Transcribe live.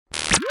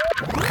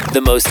The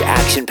most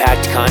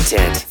action-packed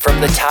content from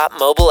the top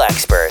mobile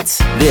experts.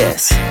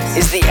 This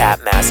is the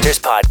App Masters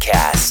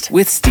Podcast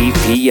with Steve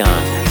P.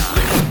 Young.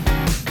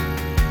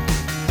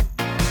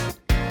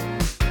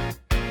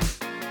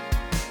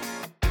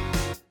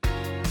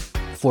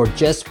 For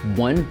just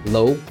one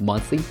low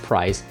monthly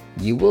price,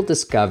 you will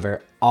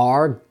discover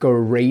our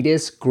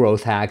greatest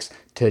growth hacks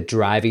to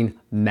driving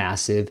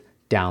massive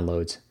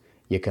downloads.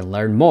 You can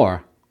learn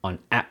more on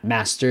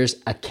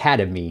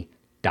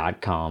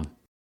appmastersacademy.com.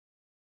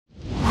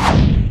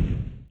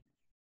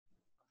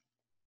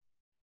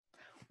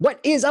 What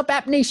is up,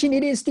 App Nation?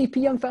 It is Steve P.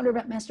 Young, founder of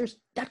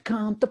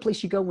appmasters.com, the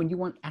place you go when you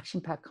want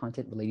action-packed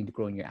content relating to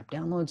growing your app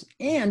downloads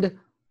and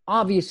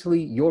obviously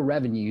your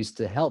revenues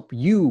to help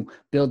you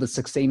build a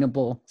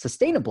sustainable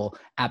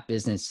app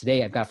business.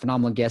 Today, I've got a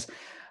phenomenal guest.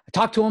 I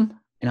talked to him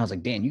and I was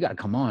like, Dan, you got to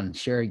come on,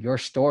 share your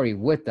story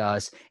with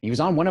us. And he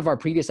was on one of our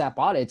previous app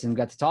audits and we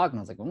got to talk. And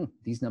I was like, oh,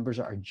 these numbers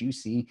are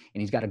juicy.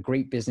 And he's got a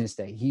great business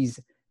that he's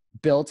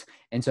built.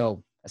 And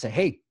so I said,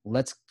 hey,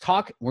 let's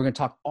talk. We're going to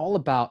talk all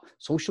about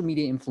social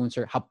media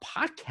influencer, how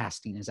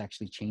podcasting has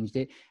actually changed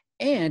it,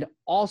 and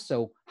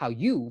also how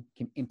you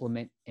can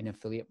implement an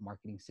affiliate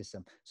marketing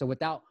system. So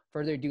without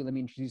further ado, let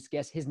me introduce the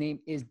guest. His name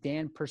is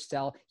Dan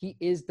Purcell. He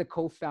is the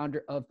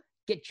co-founder of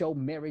Get Your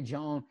Marriage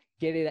On.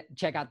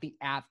 Check out the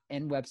app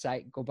and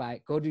website. Go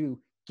to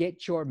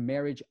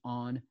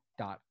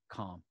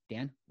getyourmarriageon.com.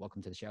 Dan,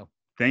 welcome to the show.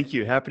 Thank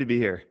you. Happy to be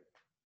here.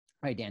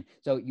 All right, Dan.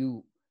 So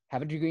you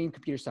have a degree in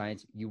computer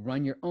science. You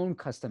run your own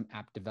custom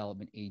app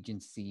development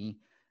agency,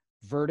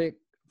 Virgo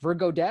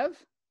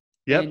Dev.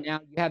 Yep. And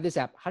now you have this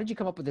app. How did you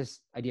come up with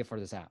this idea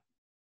for this app?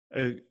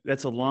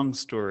 That's a long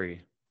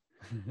story,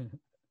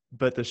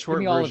 but the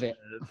short all version of it.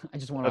 I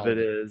just want of all it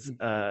is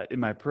in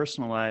my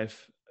personal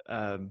life.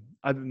 I've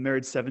been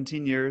married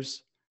 17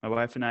 years. My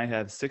wife and I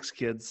have 6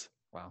 kids.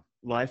 Wow.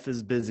 Life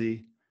is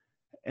busy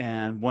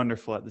and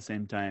wonderful at the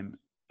same time.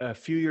 A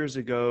few years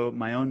ago,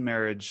 my own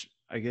marriage,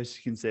 I guess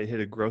you can say, hit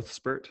a growth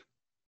spurt.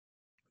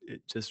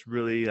 It just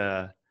really,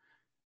 a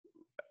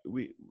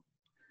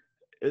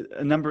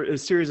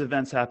series of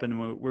events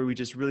happened where we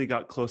just really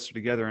got closer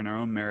together in our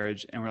own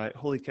marriage. And we're like,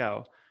 holy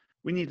cow,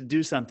 we need to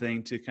do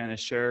something to kind of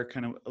share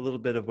kind of a little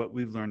bit of what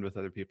we've learned with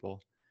other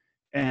people.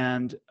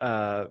 And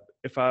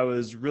if I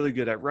was really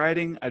good at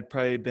writing, I'd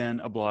probably been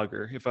a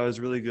blogger. If I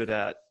was really good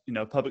at,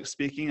 public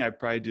speaking, I'd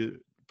probably do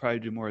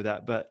more of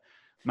that. But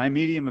my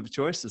medium of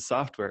choice is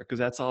software because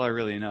that's all I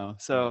really know.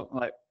 So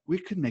like we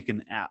could make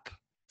an app.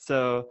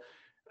 So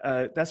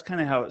that's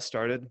kind of how it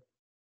started.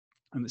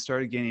 And it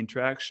started gaining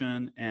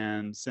traction,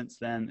 and since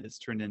then it's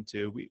turned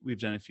into we've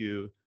done a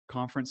few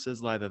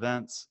conferences, live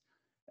events,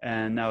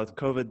 and now with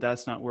COVID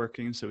that's not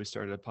working, so we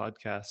started a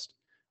podcast.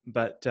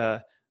 But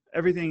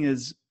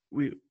everything's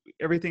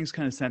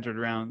kind of centered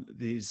around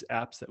these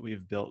apps that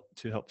we've built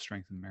to help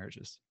strengthen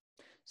marriages.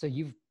 So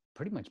you've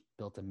pretty much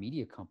built a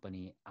media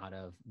company out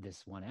of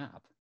this one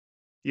app.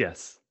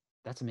 Yes.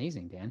 That's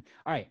amazing, Dan.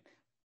 All right.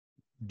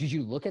 Did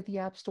you look at the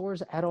app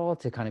stores at all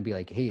to kind of be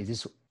like, hey, is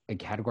this a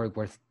category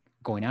worth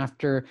going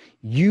after?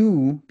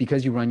 You,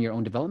 because you run your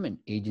own development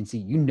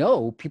agency,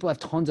 people have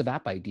tons of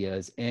app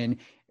ideas. And,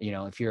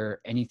 if you're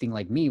anything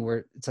like me,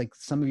 where it's like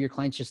some of your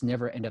clients just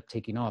never end up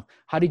taking off.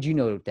 How did you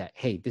know that,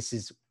 hey, this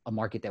is a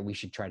market that we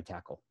should try to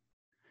tackle?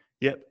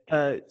 Yep.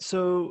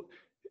 So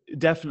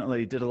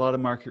definitely did a lot of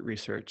market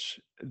research.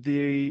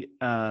 The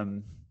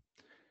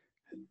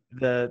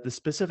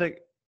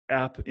specific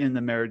app in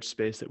the marriage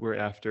space that we're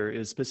after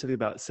is specifically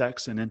about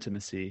sex and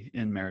intimacy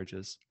in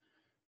marriages.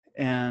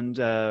 And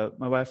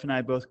my wife and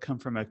I both come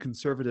from a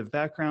conservative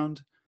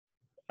background,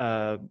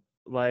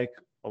 like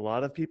a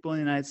lot of people in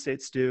the United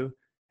States do,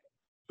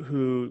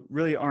 who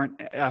really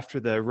aren't after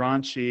the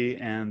raunchy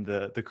and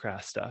the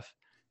crass stuff.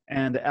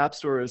 And the App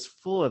Store is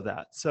full of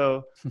that.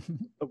 So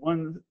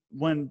one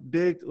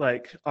big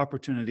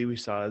opportunity we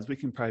saw is we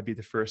can probably be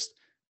the first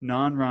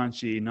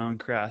non-raunchy,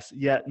 non-crass,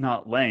 yet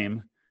not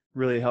lame,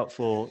 really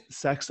helpful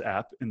sex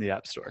app in the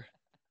App Store.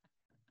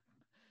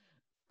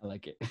 I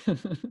like it.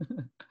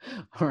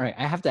 All right.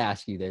 I have to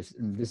ask you this,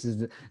 and this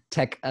is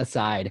tech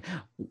aside.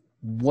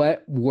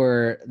 What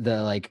were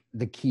the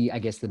key, I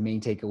guess, the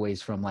main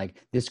takeaways from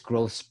this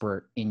growth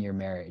spurt in your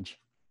marriage?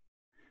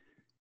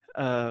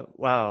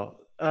 Wow.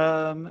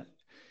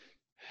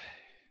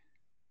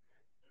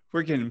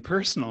 We're getting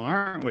personal,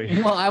 aren't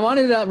we? Well, I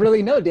wanted to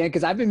really know, Dan,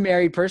 because I've been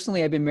married 13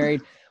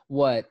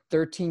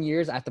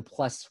 years. I have to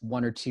plus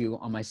 1 or 2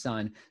 on my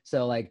son.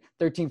 So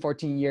 13,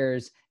 14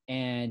 years.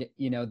 And,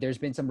 there's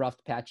been some rough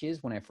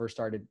patches when I first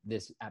started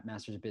this App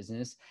Masters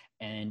business,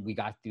 and we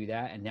got through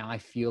that. And now I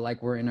feel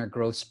like we're in our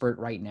growth spurt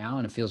right now,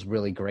 and it feels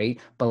really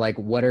great. But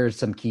what are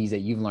some keys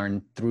that you've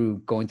learned through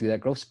going through that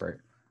growth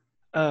spurt?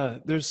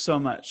 There's so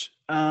much.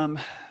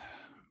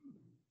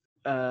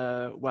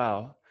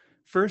 Wow.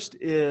 First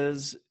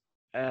is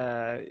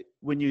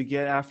when you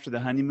get after the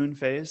honeymoon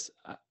phase,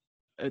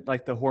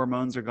 the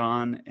hormones are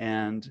gone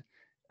and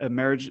a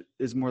marriage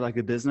is more like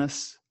a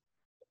business.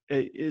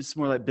 It's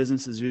more like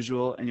business as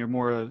usual. And you're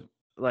more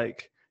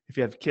if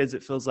you have kids,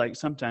 it feels like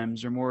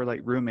sometimes you're more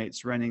like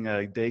roommates running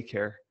a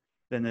daycare.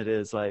 than it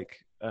is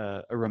like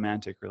a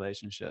romantic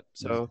relationship.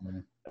 So Mm-hmm.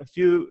 a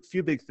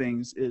few big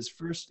things is,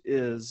 first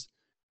is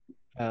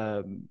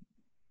um,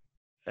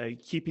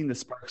 keeping the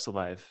sparks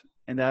alive.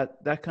 And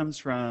that comes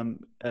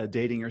from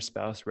dating your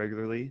spouse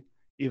regularly.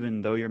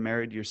 Even though you're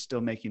married, you're still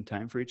making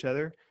time for each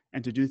other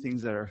and to do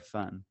things that are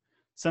fun.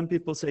 Some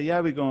people say, yeah,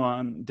 we go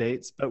on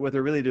dates, but what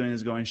they're really doing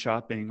is going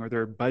shopping, or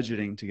they're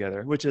budgeting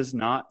together, which is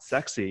not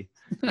sexy.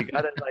 You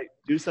got to like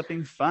do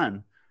something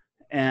fun.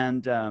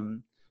 And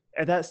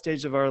at that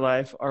stage of our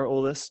life, our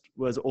oldest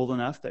was old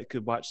enough that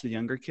could watch the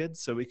younger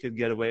kids, so we could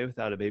get away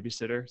without a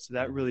babysitter. So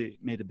that really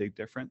made a big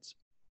difference.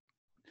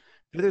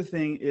 The other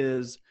thing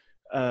is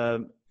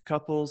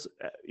couples,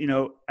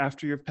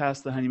 after you've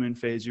passed the honeymoon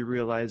phase, you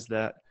realize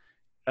that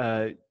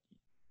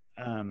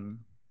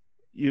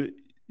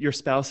your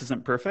spouse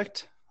isn't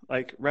perfect,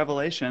 like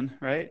Revelation,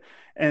 right?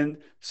 And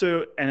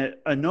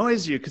it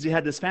annoys you because you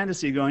had this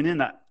fantasy going in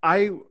that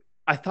I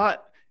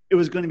thought it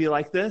was going to be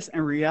like this,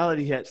 and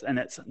reality hits and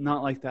it's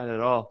not like that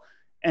at all.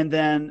 And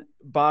then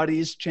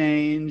bodies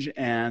change,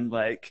 and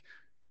like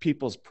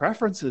people's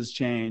preferences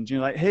change.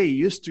 You're like, hey, you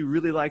used to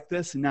really like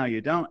this and now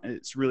you don't.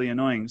 It's really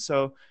annoying.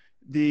 So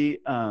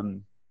a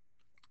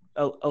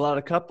lot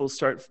of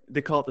couples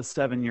they call it the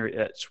 7-year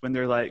itch, when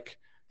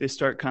they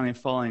start kind of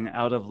falling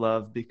out of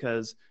love,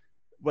 because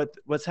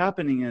what's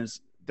happening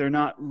is they're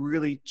not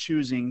really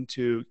choosing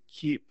to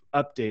keep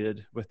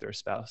updated with their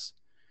spouse.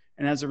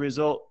 And as a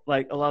result,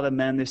 like a lot of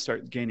men, they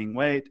start gaining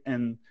weight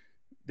and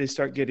they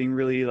start getting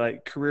really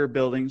like career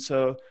building.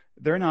 So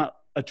they're not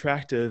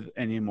attractive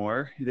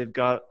anymore. They've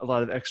got a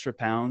lot of extra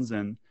pounds,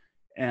 and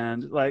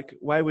like,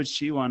 why would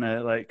she want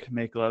to like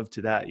make love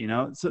to that,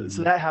 So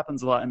that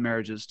happens a lot in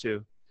marriages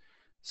too.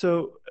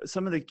 So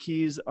some of the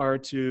keys are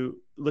to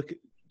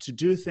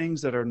do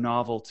things that are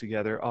novel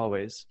together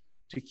always,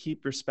 to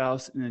keep your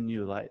spouse in a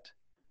new light,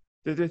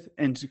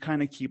 and to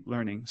kind of keep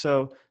learning.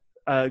 So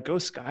go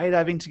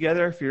skydiving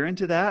together if you're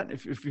into that.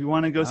 If you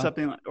want to go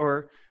something,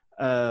 or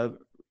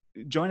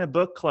join a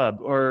book club,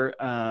 or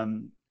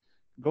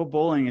go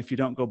bowling if you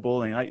don't go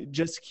bowling. Like,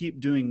 just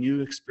keep doing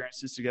new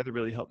experiences together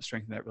really helps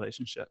strengthen that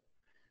relationship.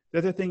 The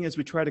other thing is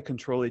we try to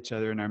control each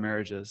other in our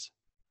marriages.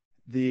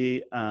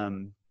 We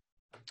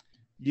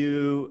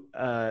do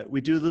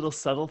little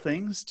subtle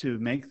things to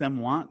make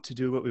them want to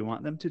do what we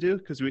want them to do,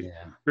 because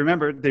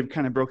remember, they've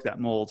kind of broke that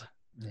mold.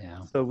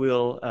 Yeah. So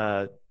we'll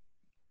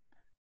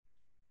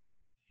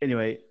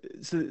anyway,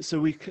 so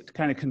we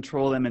kind of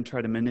control them and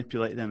try to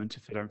manipulate them and to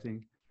fit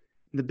everything.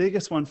 The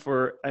biggest one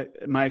for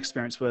my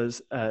experience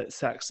was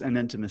sex and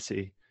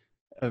intimacy,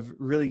 of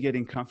really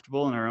getting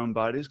comfortable in our own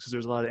bodies, because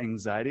there's a lot of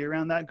anxiety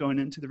around that going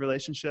into the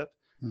relationship,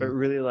 but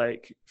really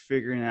like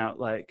figuring out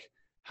like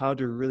how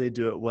to really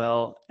do it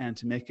well and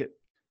to make it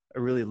a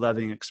really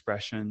loving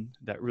expression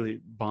that really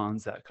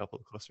bonds that couple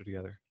closer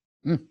together.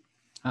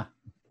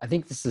 I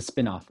think this is a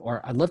spin-off,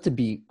 or I'd love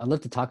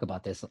to talk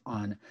about this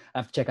I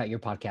have to check out your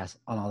podcast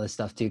on all this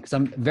stuff too, because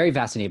I'm very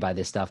fascinated by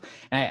this stuff.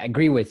 And I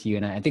agree with you.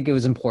 And I think it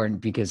was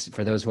important, because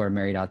for those who are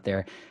married out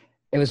there,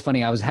 it was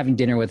funny. I was having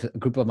dinner with a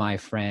group of my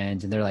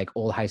friends, and they're like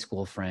old high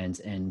school friends.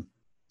 And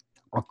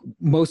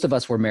most of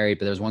us were married,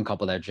 but there was one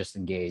couple that are just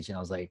engaged. And I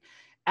was like,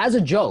 as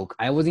a joke,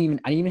 I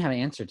didn't even have an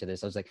answer to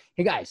this. I was like,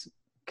 hey guys,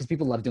 because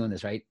people love doing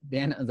this, right?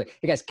 Dan, I was like,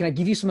 hey guys, can I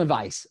give you some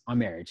advice on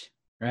marriage?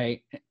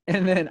 Right.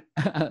 And then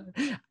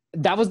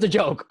that was the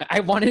joke. I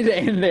wanted to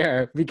end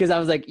there because I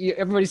was like,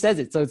 everybody says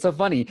it, so it's so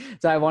funny.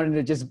 So I wanted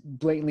to just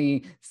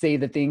blatantly say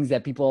the things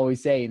that people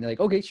always say. And they're like,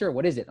 okay, sure.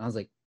 What is it? And I was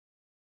like,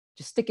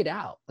 just stick it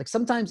out. Like,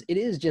 sometimes it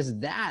is just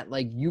that,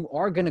 like, you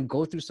are going to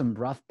go through some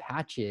rough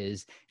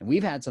patches, and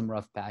we've had some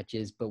rough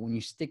patches, but when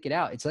you stick it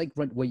out, it's like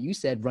what you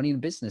said, running a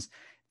business.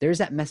 There's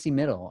that messy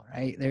middle,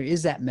 right? There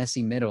is that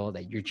messy middle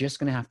that you're just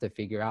going to have to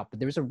figure out. But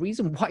there's a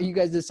reason why you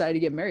guys decided to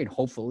get married.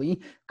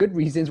 Hopefully good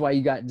reasons why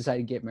you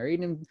decided to get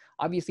married. And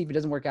obviously if it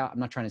doesn't work out, I'm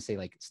not trying to say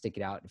like stick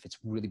it out. If it's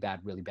really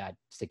bad,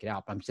 stick it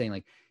out. But I'm saying,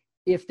 like,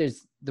 if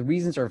there's the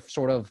reasons are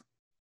sort of,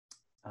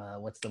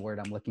 what's the word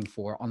I'm looking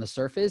for, on the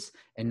surface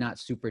and not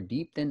super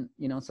deep, then,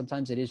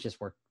 sometimes it is just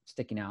worth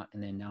sticking out.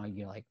 And then now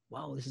you're like,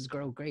 wow, this is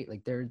great.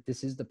 Like,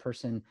 this is the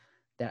person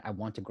that I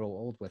want to grow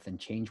old with and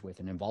change with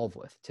and evolve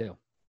with too.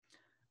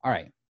 All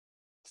right.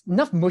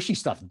 Enough mushy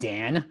stuff,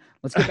 Dan.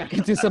 Let's get back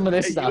into some of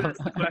this stuff. You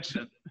asked the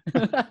question.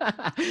 All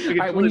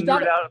right, when you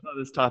nerd out about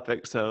this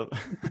topic, so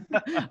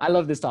I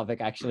love this topic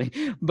actually.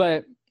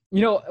 But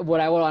what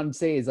I want to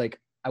say is, like,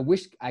 I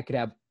wish I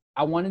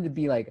wanted to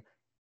be like,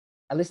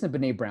 I listen to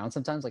Brené Brown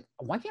sometimes, like,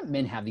 why can't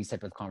men have these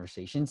type of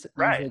conversations?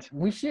 Right. Like,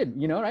 we should,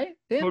 right?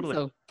 Dan? Totally.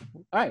 So,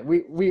 all right,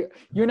 you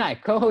and I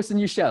co-hosting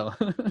your show.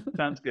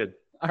 Sounds good.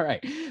 All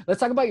right, let's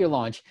talk about your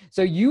launch.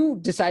 So you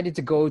decided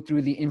to go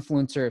through the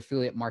influencer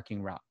affiliate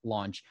marketing route.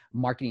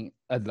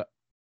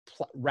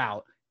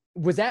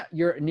 Was that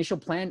your initial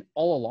plan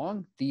all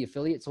along, the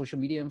affiliate social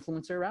media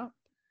influencer route?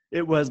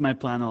 It was my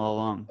plan all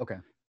along. Okay.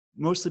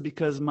 Mostly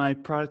because my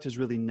product is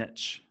really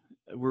niche.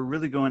 We're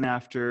really going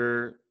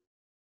after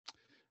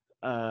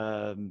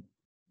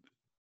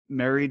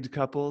married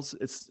couples.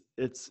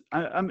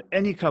 I'm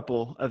any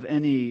couple of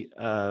any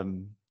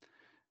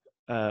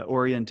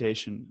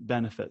orientation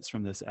benefits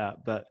from this app,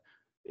 but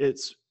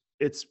it's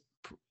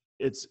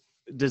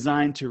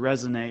designed to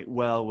resonate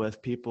well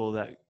with people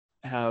that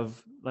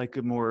have like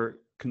a more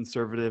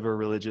conservative or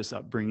religious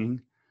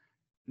upbringing,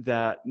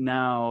 that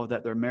now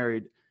that they're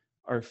married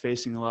are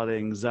facing a lot of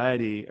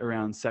anxiety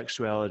around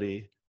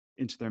sexuality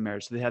into their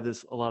marriage. So they have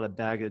a lot of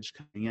baggage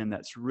coming in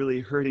that's really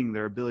hurting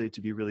their ability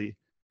to be really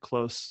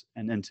close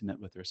and intimate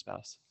with their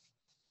spouse.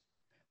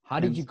 How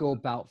did you go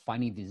about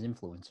finding these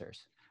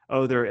influencers?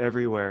 Oh, they're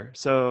everywhere.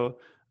 So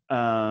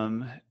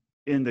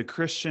in the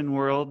Christian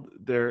world,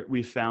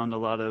 we found a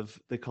lot of,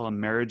 they call them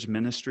marriage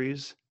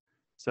ministries.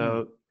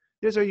 So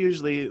these are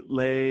usually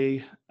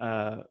lay,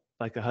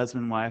 like a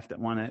husband and wife that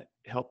want to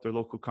help their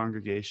local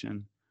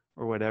congregation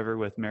or whatever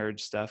with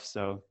marriage stuff.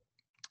 So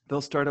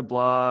they'll start a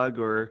blog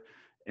or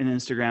an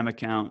Instagram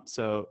account.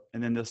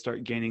 And then they'll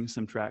start gaining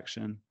some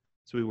traction.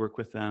 So we work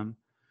with them.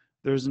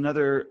 There's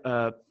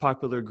another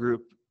popular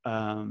group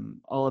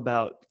all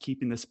about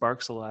keeping the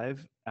sparks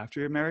alive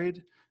after you're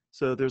married.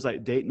 So there's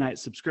like date night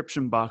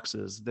subscription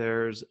boxes.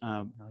 There's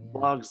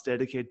blogs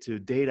dedicated to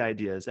date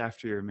ideas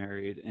after you're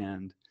married.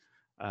 And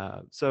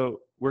so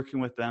working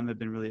with them have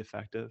been really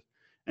effective.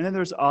 And then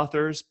there's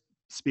authors,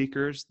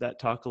 speakers that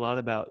talk a lot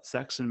about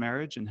sex and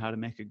marriage and how to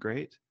make it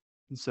great.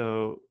 And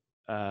so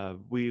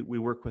we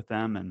work with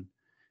them,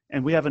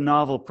 and we have a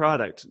novel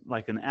product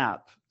like an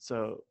app.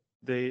 So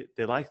they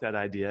like that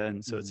idea.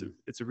 And so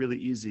it's a really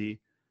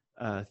easy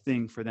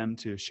thing for them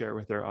to share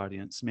with their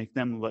audience, make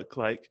them look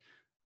like,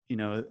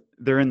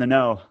 they're in the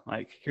know,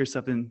 like here's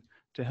something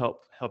to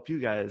help you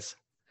guys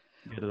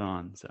get it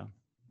on. So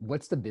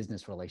what's the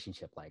business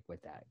relationship like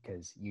with that?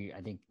 Because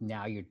I think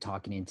now you're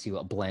talking into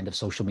a blend of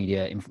social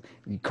media.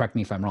 Correct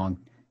me if I'm wrong,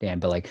 Dan,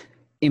 but like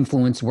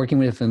working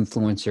with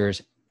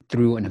influencers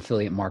through an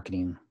affiliate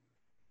marketing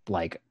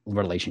like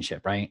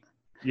relationship, right?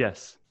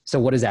 Yes. So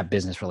what does that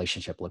business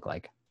relationship look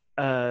like?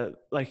 It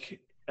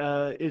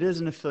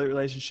is an affiliate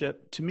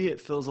relationship. To me, it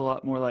feels a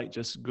lot more like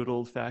just good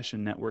old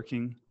fashioned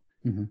networking,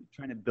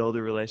 trying to build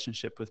a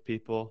relationship with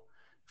people,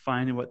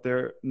 finding what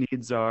their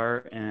needs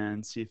are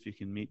and see if you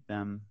can meet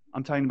them.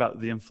 I'm talking about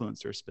the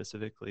influencer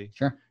specifically.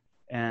 Sure.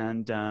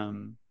 And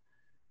then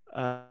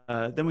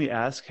we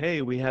ask,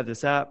 hey, we have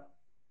this app.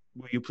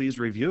 Will you please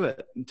review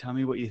it and tell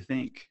me what you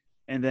think?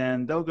 And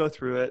then they'll go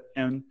through it.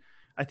 And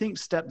I think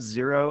step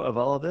 0 of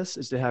all of this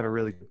is to have a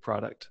really good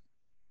product.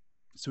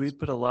 So we've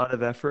put a lot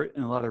of effort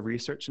and a lot of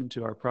research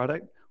into our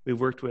product. We've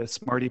worked with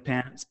Smarty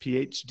Pants,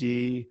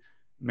 PhD,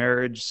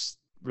 marriage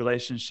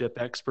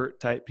relationship expert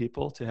type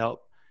people to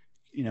help,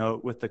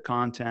 with the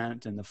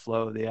content and the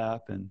flow of the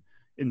app, and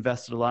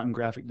invested a lot in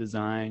graphic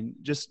design,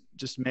 just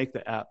make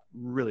the app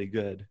really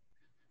good.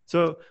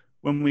 So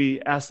when we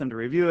ask them to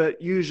review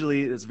it,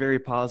 usually it's very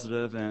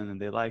positive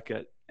and they like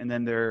it. And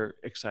then they're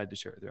excited to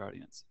share it with their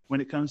audience.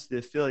 When it comes to the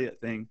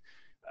affiliate thing,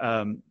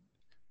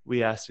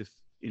 we asked if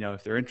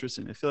they're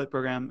interested in an affiliate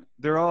program.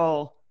 They're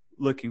all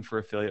looking for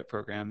affiliate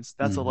programs.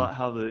 That's a lot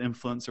how the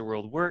influencer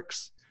world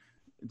works.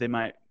 It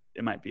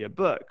might be a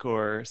book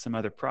or some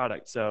other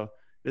product. So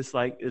this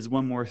is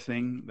one more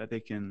thing that they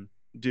can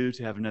do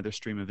to have another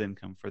stream of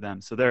income for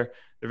them. So they're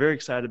very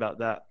excited about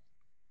that.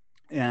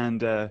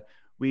 And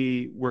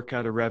we work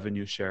out a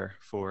revenue share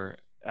for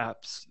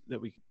apps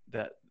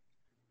that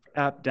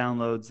app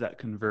downloads that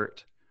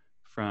convert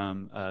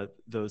from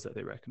those that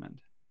they recommend.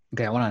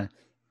 Okay, I want to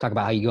talk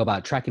about how you go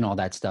about tracking all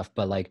that stuff,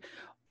 but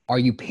are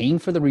you paying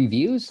for the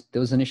reviews,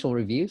 those initial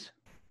reviews?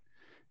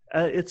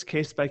 It's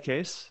case by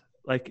case.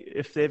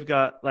 If they've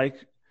got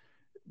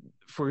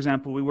for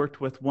example, we worked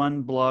with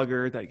one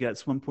blogger that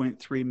gets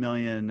 1.3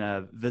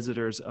 million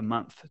visitors a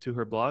month to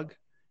her blog,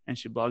 and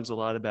she blogs a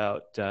lot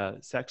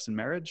about sex and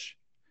marriage.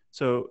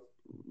 So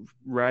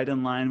right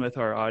in line with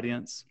our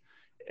audience.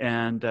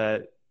 And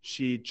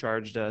she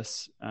charged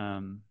us,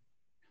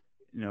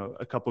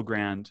 a couple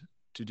grand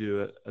to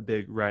do a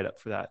big write-up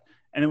for that.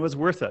 And it was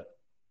worth it.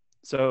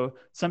 So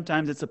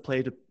sometimes it's a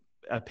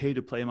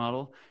pay-to-play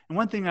model. And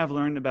one thing I've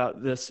learned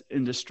about this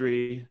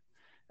industry,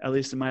 at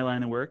least in my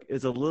line of work,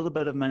 is a little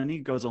bit of money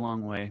goes a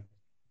long way.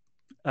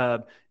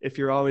 If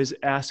you're always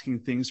asking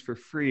things for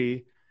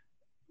free,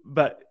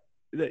 but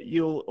that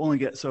you'll only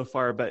get so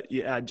far, but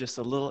you add just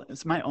a little,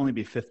 it might only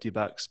be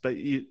 $50, but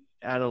you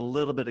add a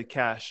little bit of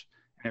cash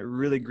and it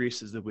really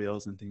greases the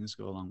wheels and things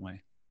go a long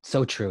way.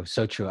 So true.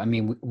 So true. I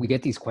mean, we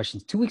get these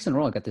questions 2 weeks in a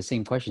row. I got the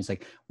same questions.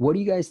 What do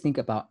you guys think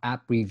about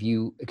app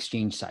review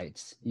exchange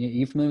sites?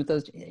 You familiar with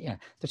those? Yeah.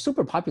 They're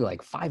super popular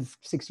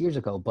 5-6 years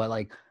ago,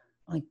 but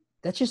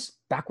that's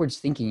just backwards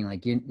thinking.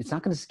 It's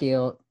not going to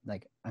scale.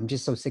 I'm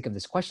just so sick of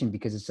this question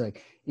because it's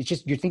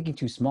just, you're thinking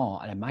too small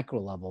at a micro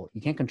level.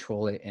 You can't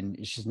control it and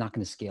it's just not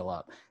going to scale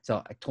up. So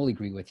I totally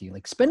agree with you.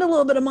 Spend a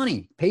little bit of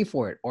money, pay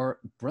for it, or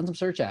run some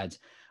search ads.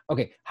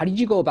 Okay. How did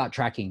you go about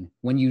tracking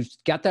when you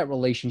got that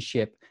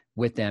relationship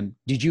with them?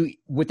 Did you,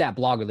 with that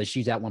blogger, let's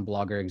use that one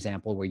blogger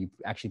example where you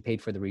actually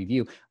paid for the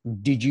review.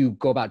 Did you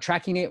go about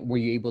tracking it? Were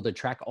you able to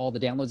track all the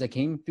downloads that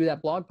came through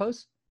that blog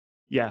post?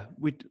 Yeah,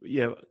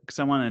 because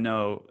I want to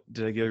know,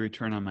 did I get a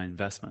return on my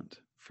investment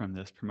from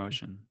this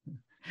promotion?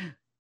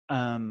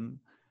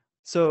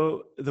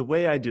 So the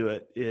way I do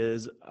it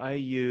is I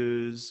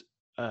use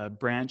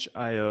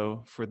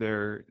Branch.io for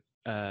their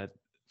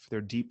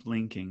deep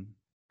linking,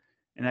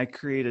 and I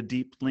create a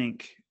deep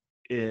link.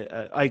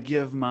 I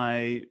give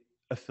my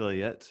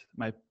affiliate,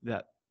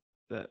 that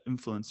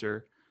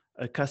influencer,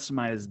 a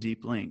customized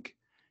deep link,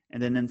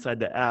 and then inside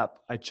the app,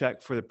 I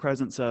check for the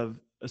presence of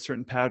a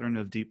certain pattern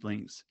of deep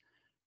links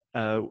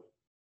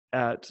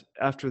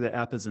after the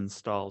app is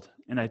installed,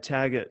 and I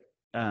tag it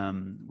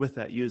with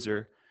that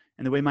user.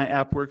 And the way my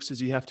app works is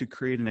you have to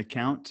create an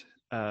account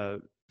to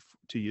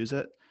use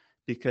it,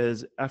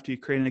 because after you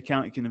create an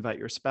account, you can invite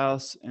your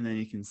spouse, and then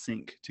you can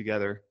sync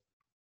together,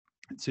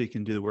 so you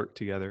can do the work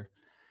together.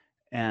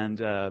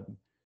 And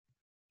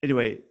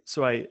anyway,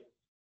 so I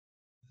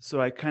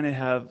kind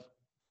of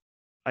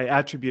I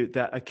attribute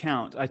that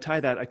account. I tie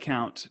that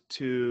account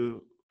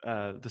to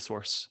the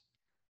source.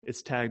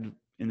 It's tagged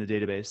in the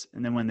database,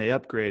 and then when they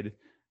upgrade,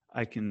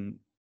 I can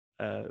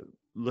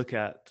look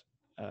at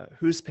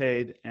who's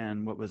paid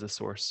and what was the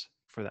source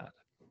for that.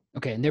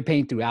 Okay, and they're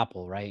paying through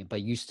Apple, right?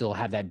 But you still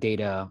have that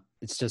data.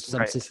 It's just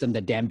some system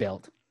that Dan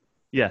built.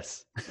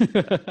 Yes.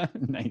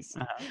 Nice.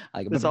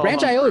 Like, But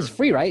Branch.io is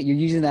free, right? You're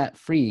using that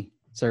free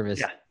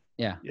service.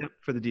 Yeah. Yep,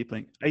 for the deep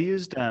link. I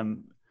used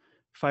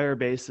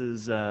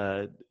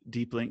Firebase's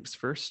deep links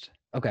first.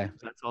 Okay.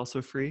 That's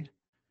also free.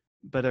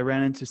 But I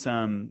ran into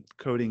some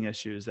coding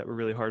issues that were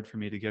really hard for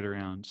me to get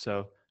around.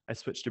 So I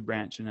switched to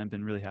Branch, and I've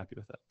been really happy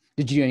with it.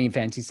 Did you do any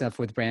fancy stuff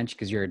with Branch?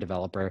 Because you're a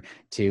developer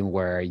too,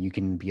 where you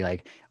can be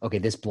like, okay,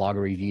 this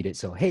blogger reviewed it,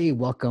 so hey,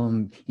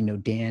 welcome,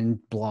 Dan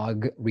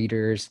blog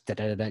readers.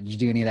 Did you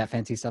do any of that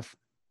fancy stuff?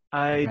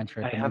 I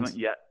haven't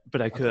yet,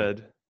 but I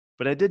could.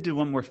 But I did do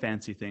one more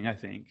fancy thing. I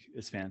think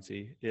is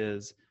fancy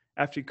is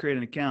after you create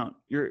an account,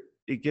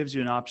 it gives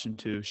you an option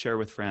to share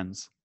with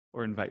friends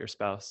or invite your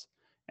spouse,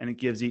 and it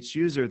gives each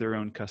user their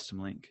own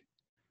custom link.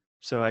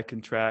 So I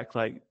can track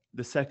like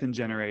the second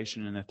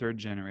generation and the third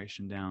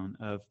generation down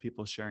of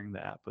people sharing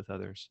the app with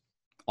others.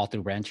 All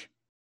through Branch?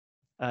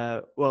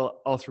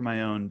 Well, all through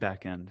my own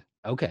backend.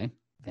 Okay.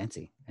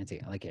 Fancy.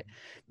 I like it.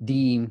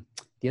 The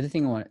other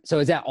thing so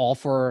is that all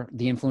for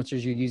the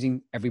influencers you're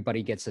using?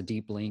 Everybody gets a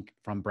deep link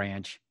from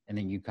Branch, and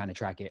then you kind of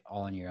track it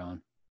all on your own.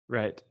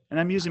 Right. And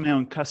I'm using my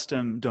own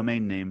custom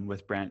domain name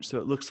with Branch, so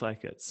it looks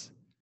like it's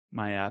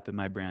my app and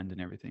my brand and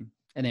everything.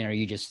 And then are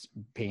you just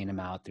paying them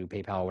out through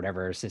PayPal or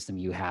whatever system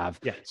you have?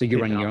 Yeah. So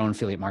you're running your own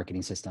affiliate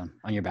marketing system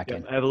on your back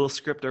end. I have a little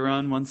script I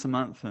run once a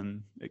month,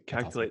 and it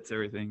calculates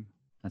everything.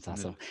 That's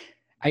awesome.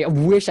 I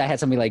wish I had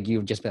somebody like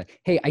you just be like,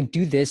 hey, I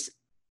do this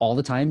all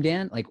the time,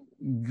 Dan. Like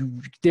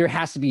there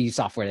has to be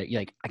software that you're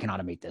like, I can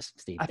automate this,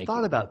 Steve. I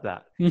thought about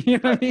that. You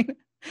know what I mean?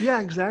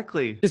 Yeah,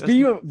 exactly.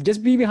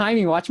 Just be behind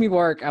me, watch me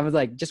work. I was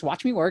like, just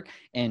watch me work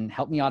and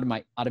help me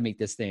automate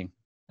this thing.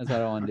 That's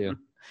what I want to do.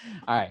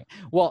 All right.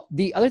 Well,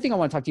 the other thing I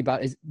want to talk to you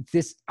about is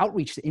this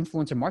outreach to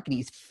influencer marketing.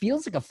 It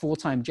feels like a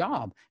full-time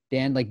job,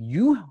 Dan. Like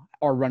you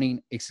are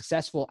running a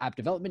successful app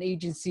development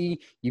agency.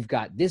 You've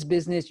got this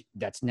business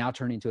that's now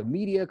turned into a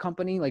media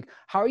company. Like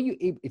how are you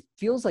able, it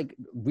feels like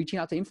reaching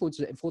out to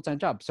influencers a full-time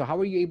job. So how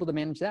are you able to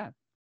manage that?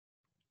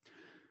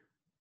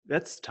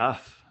 That's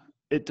tough.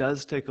 It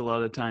does take a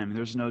lot of time.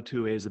 There's no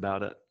two ways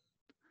about it.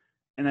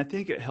 And I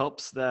think it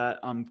helps that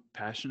I'm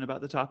passionate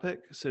about the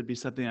topic. So it'd be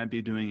something I'd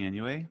be doing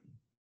anyway.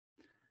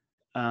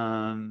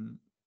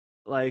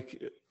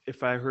 Like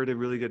if I heard a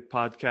really good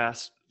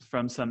podcast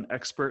from some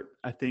expert,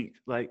 I think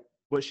like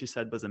what she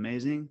said was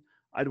amazing,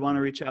 I'd want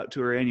to reach out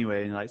to her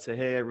anyway and like say,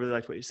 hey, I really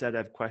liked what you said. I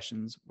have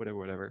questions,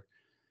 whatever.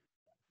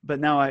 But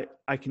now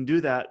I can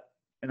do that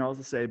and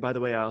also say, by the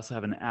way, I also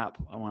have an app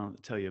I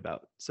want to tell you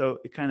about. So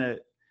it kind of,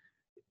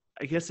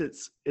 I guess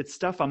it's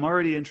stuff I'm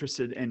already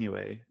interested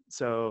anyway.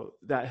 So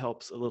that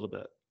helps a little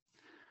bit.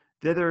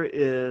 The other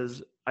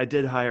is I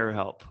did hire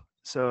help.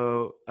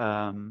 So,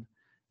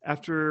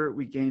 after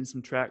we gained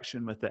some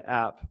traction with the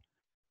app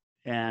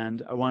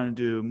and I wanted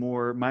to do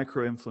more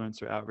micro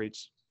influencer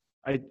outreach,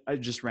 I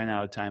just ran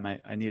out of time.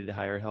 I needed to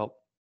hire help.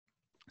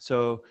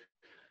 So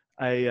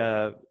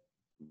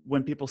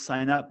when people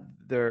sign up,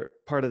 they're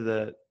part of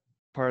the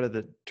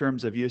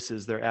terms of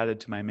uses, they're added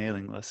to my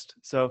mailing list.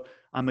 So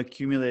I'm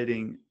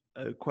accumulating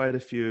quite a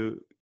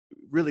few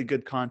really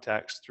good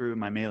contacts through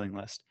my mailing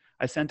list.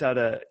 I sent out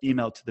an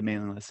email to the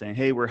mailing list saying,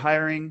 hey, we're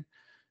hiring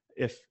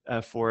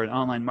for an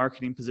online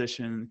marketing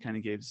position, kind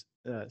of gave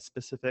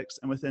specifics.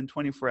 And within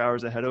 24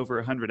 hours, I had over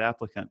 100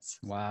 applicants.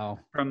 Wow.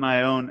 From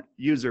my own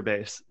user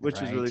base, which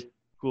is really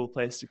cool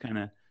place to kind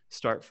of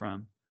start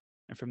from.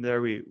 And from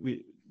there,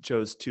 we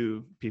chose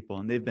 2 people,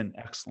 and they've been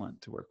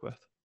excellent to work with.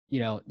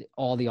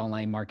 All the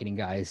online marketing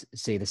guys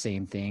say the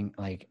same thing,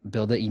 like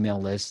build an email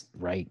list,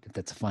 right?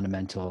 That's a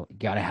fundamental. You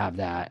got to have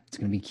that. It's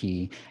going to be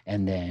key.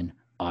 And then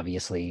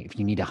obviously, if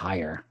you need to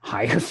hire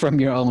from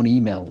your own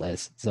email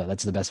list. So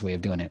that's the best way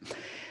of doing it.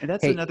 And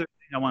that's another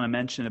thing I want to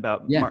mention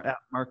about app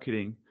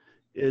marketing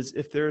is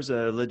if there's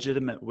a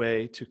legitimate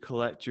way to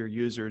collect your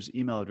users'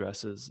 email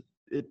addresses,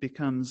 it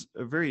becomes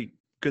a very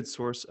good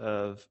source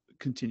of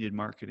continued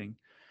marketing.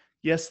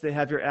 Yes, they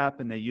have your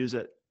app and they use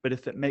it But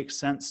if it makes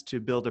sense to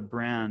build a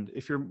brand,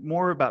 if you're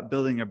more about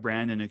building a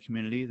brand in a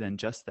community than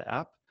just the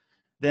app,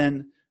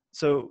 then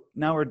so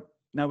now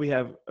we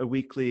have a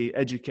weekly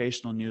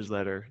educational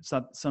newsletter,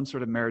 some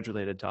sort of marriage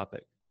related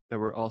topic that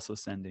we're also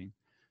sending.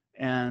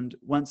 And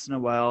once in a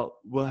while,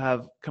 we'll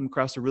have come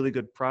across a really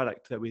good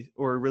product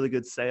or a really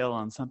good sale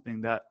on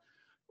something that,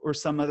 or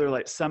some other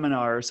like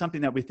seminar or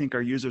something that we think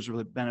our users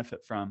really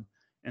benefit from.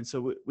 And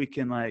so we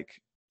can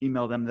like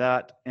email them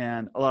that.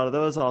 And a lot of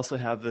those also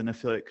have an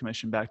affiliate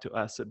commission back to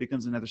us. So it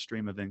becomes another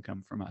stream of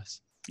income from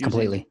us.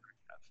 Completely.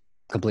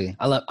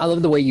 I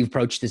love the way you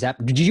approached this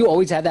app. Did you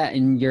always have that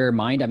in your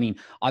mind? I mean,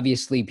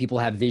 obviously people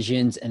have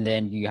visions and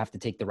then you have to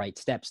take the right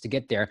steps to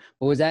get there.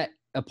 But was that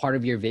a part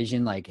of your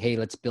vision? Like, hey,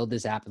 let's build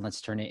this app and let's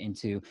turn it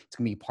into, it's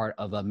going to be part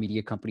of a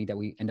media company that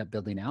we end up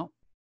building out?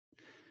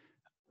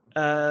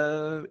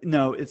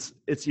 No, it's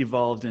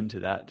evolved into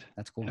that.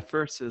 That's cool. At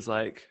first is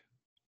like,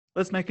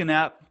 let's make an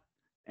app.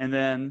 And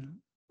then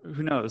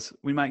who knows,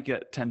 we might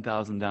get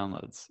 10,000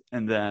 downloads.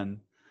 And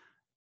then,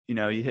 you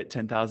know, you hit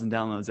 10,000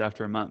 downloads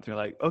after a month. You're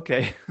like,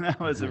 okay, that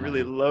was a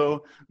really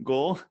low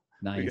goal.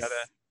 Nice.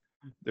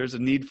 There's a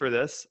need for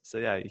this. So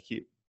yeah, you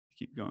keep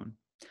going.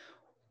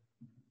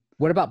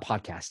 What about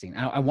podcasting?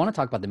 I want to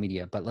talk about the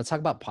media, but let's talk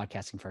about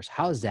podcasting first.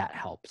 How has that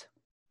helped?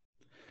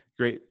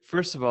 Great.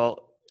 First of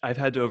all, I've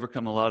had to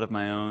overcome a lot of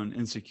my own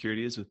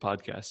insecurities with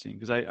podcasting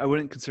because I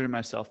wouldn't consider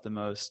myself the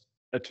most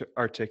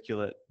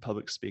articulate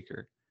public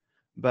speaker.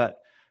 But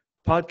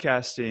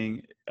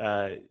podcasting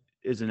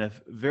is a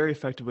very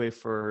effective way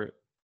for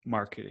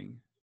marketing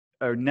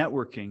or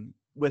networking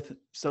with.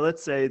 So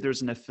let's say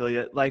there's an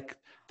affiliate like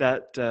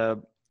that,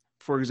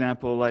 for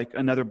example, like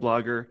another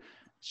blogger.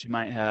 She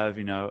might have,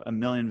 1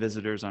 million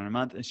visitors on a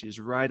month and she's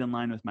right in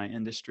line with my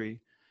industry.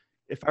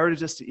 If I were to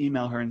just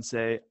email her and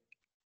say,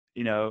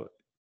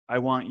 I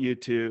want you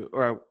to,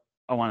 or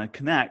I want to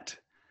connect,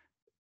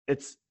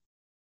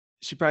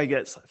 she probably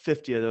gets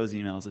 50 of those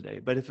emails a day.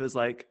 But if it was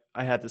like,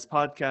 I have this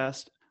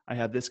podcast, I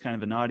have this kind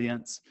of an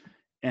audience,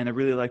 and I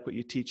really like what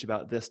you teach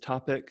about this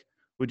topic,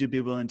 would you be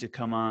willing to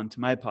come on to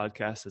my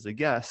podcast as a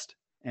guest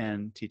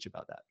and teach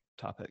about that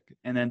topic?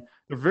 And then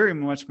they're very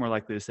much more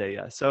likely to say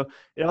yes. So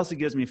it also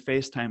gives me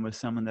FaceTime with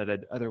someone that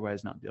I'd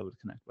otherwise not be able to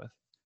connect with.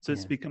 So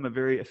it's become a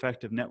very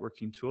effective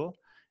networking tool.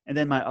 And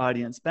then my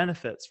audience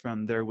benefits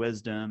from their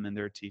wisdom and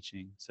their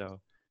teaching.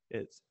 So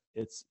it's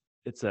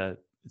a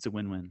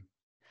win-win.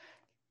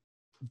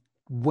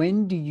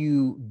 When do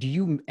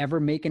you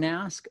ever make an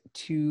ask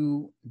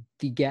to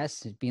the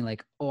guests being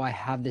like, oh, I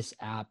have this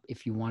app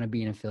if you want to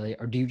be an affiliate,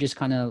 or do you just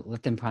kind of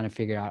let them kind of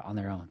figure it out on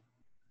their own?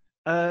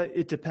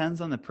 It depends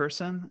on the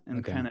person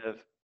and kind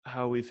of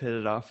how we've hit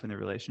it off in the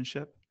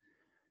relationship.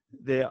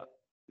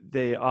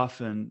 They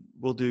often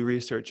will do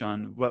research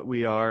on what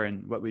we are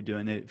and what we do,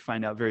 and they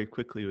find out very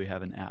quickly we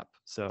have an app.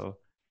 So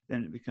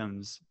then it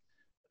becomes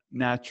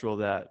natural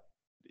that,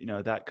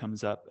 that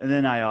comes up. And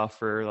then I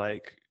offer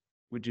like,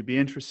 would you be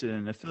interested in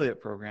an affiliate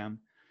program?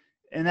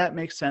 And that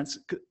makes sense.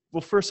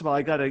 Well, first of all,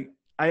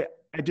 I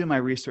do my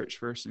research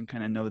first and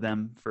kind of know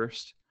them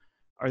first.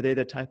 Are they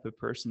the type of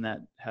person that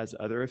has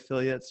other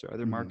affiliates or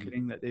other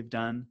marketing that they've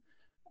done?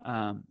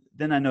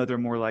 Then I know they're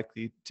more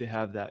likely to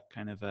have that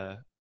kind of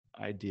a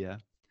idea.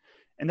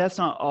 And that's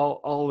not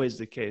always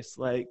the case.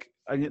 Like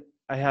I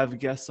have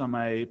guests on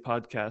my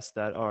podcast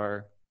that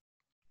are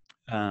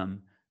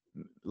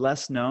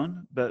less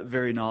known, but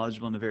very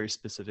knowledgeable in a very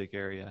specific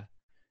area.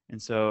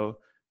 And so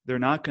they're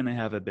not going to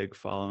have a big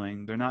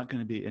following. They're not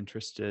going to be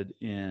interested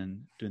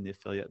in doing the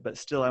affiliate, but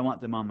still I want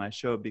them on my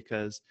show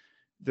because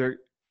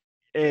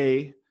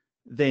they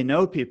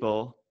know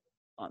people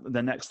on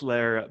the next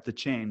layer up the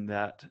chain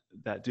that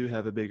do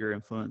have a bigger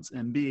influence,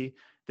 and B,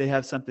 they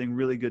have something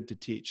really good to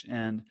teach.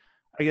 And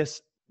I guess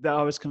that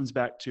always comes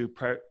back to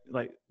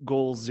like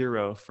goal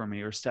 0 for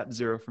me, or step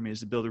 0 for me,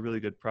 is to build a really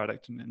good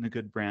product and a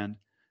good brand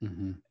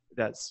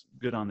that's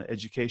good on the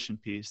education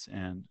piece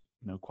and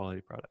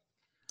quality product.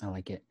 I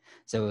like it.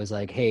 So it was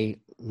like, hey,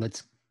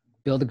 let's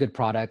build a good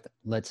product.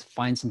 Let's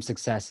find some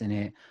success in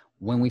it.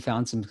 When we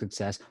found some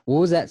success, what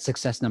was that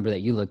success number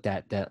that you looked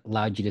at that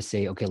allowed you to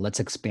say, okay, let's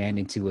expand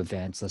into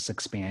events. Let's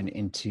expand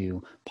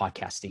into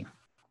podcasting?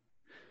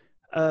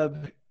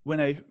 When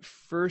I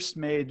first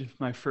made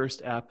my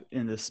first app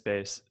in this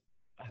space,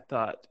 I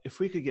thought if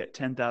we could get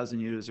 10,000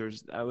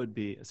 users, that would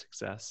be a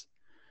success.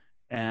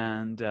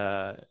 And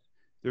there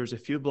was a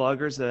few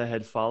bloggers that I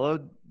had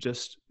followed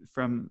just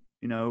from,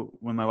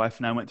 when my wife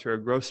and I went through a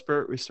growth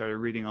spurt, we started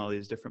reading all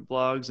these different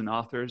blogs and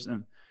authors.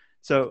 And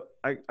so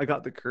I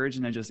got the courage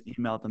and I just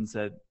emailed them and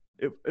said,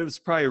 it was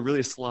probably a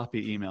really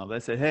sloppy email, but I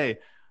said, hey,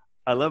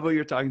 I love what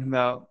you're talking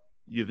about.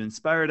 You've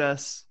inspired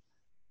us.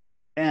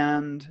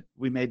 And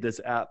we made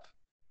this app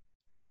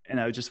and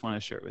I just want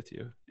to share it with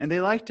you. And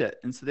they liked it.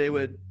 And so they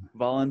would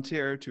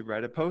volunteer to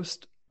write a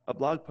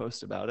blog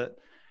post about it.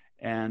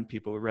 And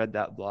people read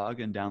that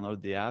blog and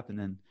downloaded the app and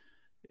then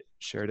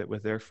shared it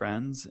with their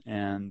friends.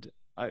 And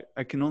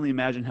I can only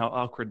imagine how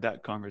awkward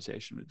that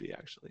conversation would be,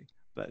 actually.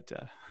 But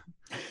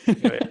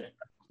anyway,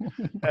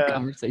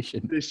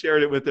 conversation. They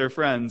shared it with their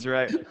friends,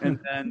 right? And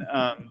then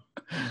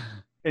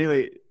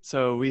Anyway,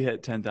 so we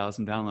hit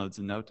 10,000 downloads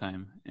in no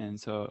time. And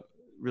so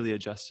really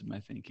adjusted my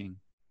thinking.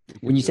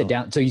 When you said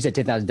so you said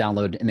 10,000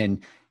 download, and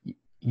then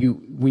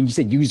when you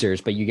said users,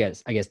 but you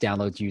guys, I guess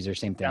downloads, users,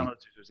 same thing.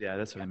 Downloads, users, yeah,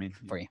 that's what I mean.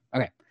 For you.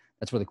 Okay.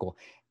 That's really cool.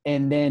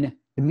 And then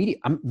the media,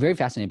 I'm very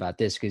fascinated about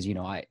this because, you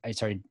know, I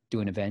started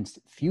doing events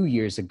a few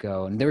years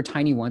ago, and they were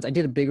tiny ones. I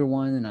did a bigger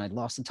one and I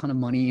lost a ton of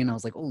money, and I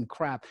was like, holy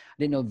crap, I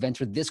didn't know events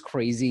were this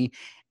crazy.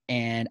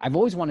 And I've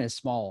always wanted a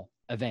small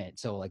event.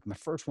 So like my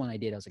first one I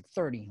did, I was like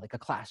 30, like a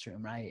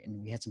classroom, right?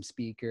 And we had some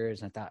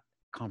speakers, and I thought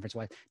conference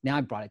wise. Now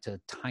I brought it to a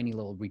tiny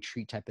little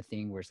retreat type of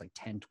thing where it's like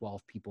 10,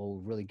 12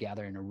 people really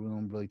gather in a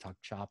room, really talk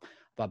shop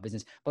about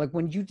business. But like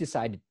when you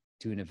decided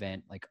to do an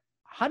event, like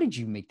how did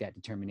you make that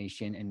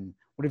determination, and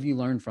what have you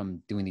learned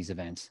from doing these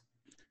events?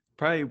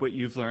 Probably what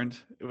you've learned.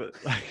 It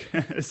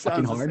Fucking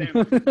sounds hard.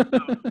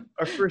 the same.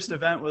 Our first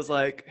event was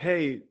like,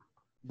 hey,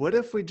 what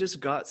if we just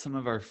got some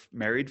of our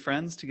married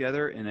friends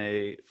together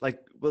in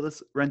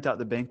let's rent out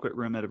the banquet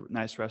room at a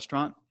nice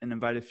restaurant and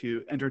invite a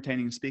few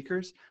entertaining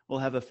speakers. We'll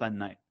have a fun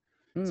night.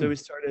 So we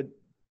started,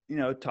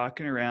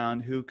 talking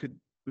around who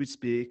would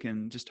speak,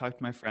 and just talk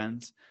to my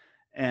friends.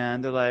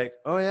 And they're like,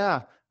 oh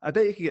yeah, I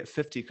bet you could get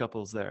 50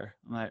 couples there.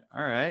 I'm like,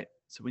 all right.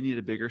 So we need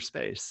a bigger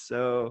space.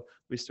 So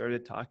we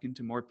started talking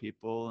to more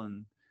people,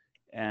 and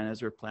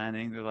as we're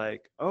planning, they're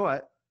like, oh,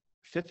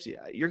 50,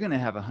 you're going to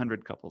have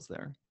 100 couples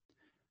there.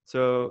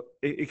 So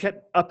it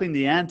kept upping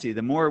the ante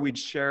the more we'd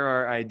share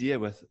our idea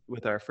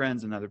with our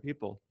friends and other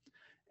people.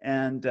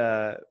 And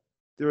there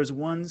was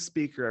one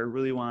speaker I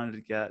really wanted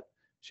to get.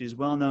 She's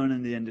well known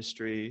in the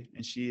industry,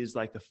 and she's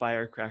like the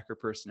firecracker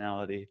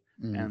personality,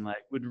 and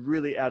like would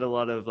really add a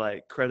lot of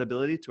like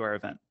credibility to our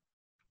event.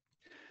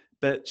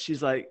 But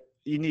she's like,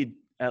 you need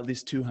at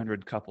least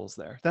 200 couples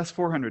there. That's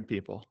 400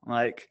 people.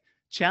 Like,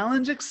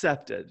 challenge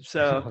accepted.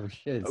 So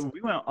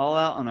we went all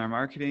out on our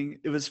marketing.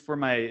 It was for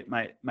my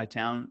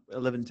town. I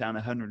live in town,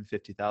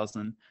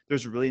 150,000.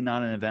 There's really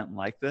not an event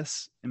like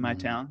this in my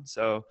town.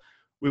 So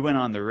we went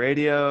on the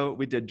radio.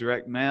 We did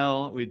direct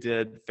mail. We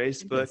did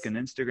Facebook and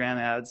Instagram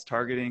ads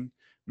targeting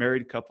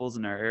married couples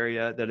in our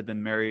area that have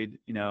been married,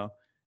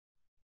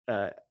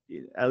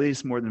 at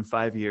least more than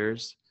 5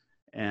 years,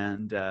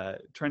 and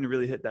trying to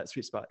really hit that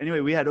sweet spot.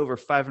 Anyway, we had over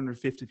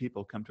 550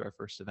 people come to our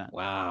first event.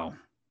 Wow.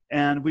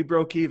 And we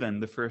broke even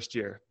the first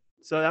year.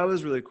 So that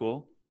was really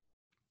cool.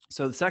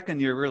 So the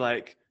second year, we're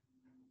like,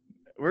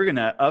 we're going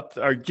to up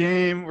our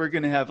game. We're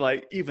going to have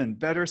like even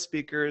better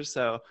speakers.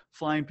 So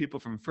flying people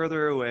from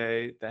further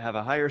away that have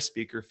a higher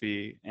speaker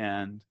fee.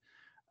 And,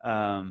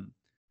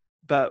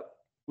 but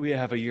we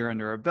have a year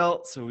under our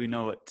belt, so we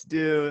know what to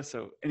do.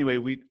 So anyway,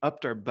 we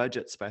upped our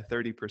budgets by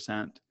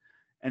 30%.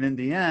 And in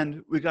the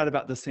end, we got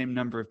about the same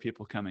number of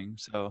people coming.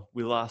 So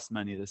we lost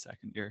money the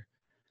second year.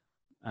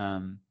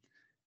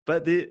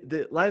 But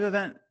the live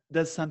event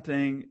does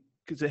something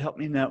because it helped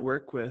me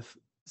network with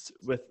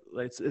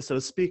like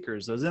those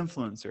speakers, those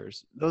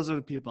influencers. Those are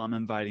the people I'm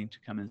inviting to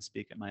come and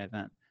speak at my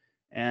event.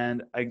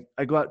 And I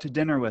go out to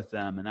dinner with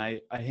them, and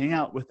I hang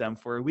out with them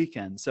for a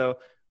weekend. So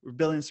we're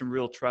building some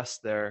real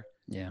trust there.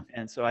 Yeah.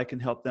 And so I can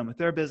help them with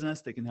their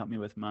business. They can help me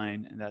with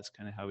mine. And that's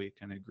kind of how we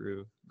kind of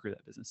grew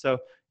that business. So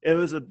it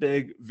was a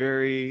big,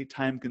 very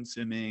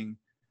time-consuming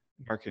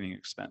marketing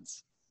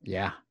expense.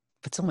 Yeah.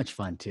 But so much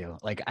fun too.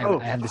 Like I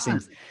have the same.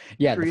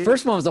 Yeah. Creative. The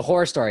first one was the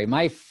horror story.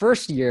 My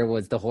first year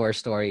was the horror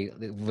story.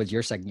 It was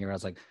your second year. I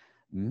was like,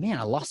 man,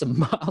 I lost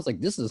some. I was like,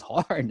 this is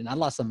hard, and I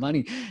lost some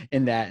money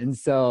in that. And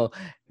so,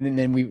 and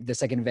then the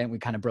second event, we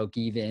kind of broke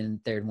even.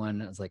 Third one,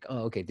 I was like, oh,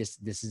 okay, this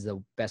is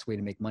the best way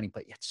to make money.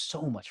 But yeah, it's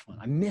so much fun.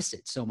 I miss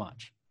it so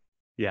much.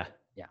 Yeah.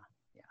 Yeah.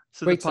 Yeah.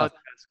 So Great the podcast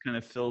stuff. kind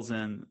of fills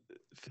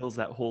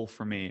that hole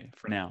for me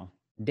for now.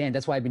 Dan,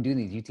 that's why I've been doing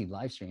these YouTube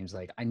live streams.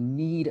 Like, I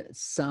need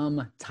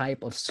some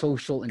type of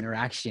social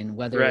interaction,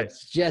 whether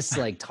it's just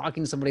like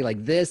talking to somebody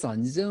like this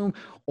on Zoom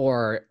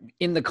or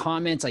in the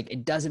comments. Like,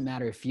 it doesn't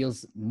matter. It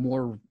feels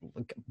more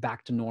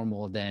back to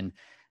normal than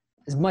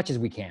as much as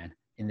we can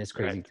in this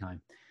crazy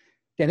time.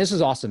 Dan, this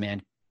was awesome,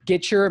 man.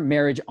 Get Your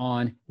Marriage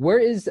On. Where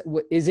is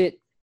it?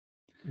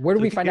 Where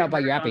do we find out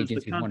about your app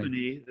agency?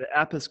 The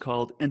app is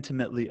called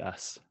Intimately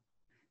Us.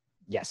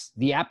 Yes,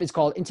 the app is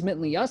called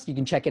Intimately Us. You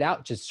can check it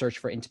out. Just search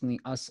for Intimately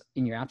Us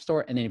in your app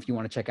store. And then if you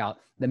want to check out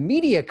the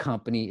media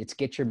company, it's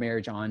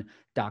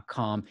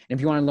getyourmarriageon.com. And if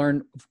you want to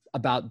learn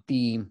about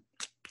the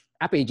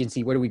app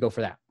agency, where do we go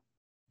for that?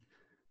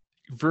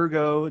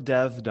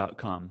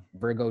 VirgoDev.com.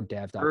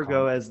 VirgoDev.com.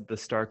 Virgo as the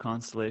star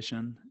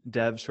constellation,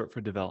 Dev short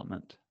for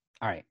development.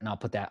 All right. And I'll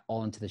put that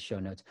all into the show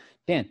notes.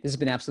 Dan, this has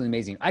been absolutely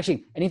amazing.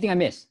 Actually, anything I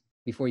missed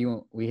before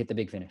we hit the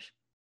big finish?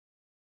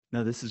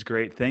 No, this is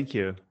great. Thank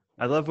you.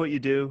 I love what you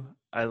do.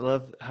 I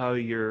love how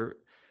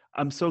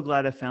I'm so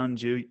glad I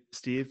found you,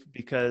 Steve,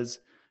 because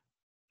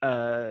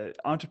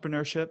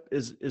entrepreneurship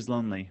is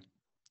lonely.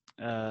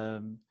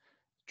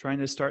 Trying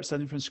to start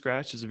something from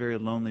scratch is a very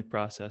lonely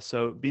process.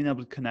 So being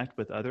able to connect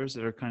with others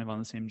that are kind of on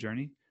the same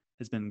journey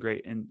has been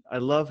great. And I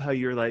love how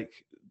you're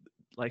like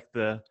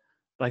the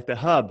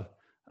hub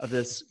of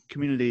this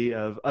community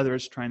of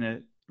others trying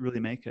to really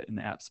make it in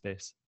the app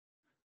space.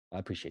 I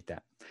appreciate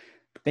that.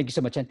 Thank you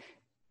so much. And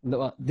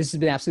this has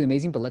been absolutely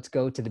amazing, but let's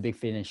go to the big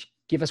finish.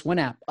 Give us one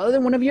app other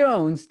than one of your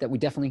own that we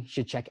definitely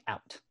should check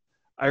out.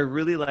 I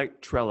really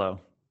like Trello.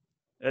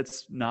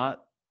 It's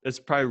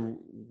probably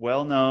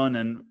well known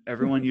and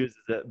everyone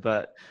uses it,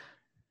 but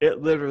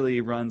it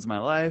literally runs my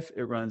life.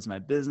 It runs my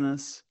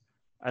business.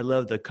 I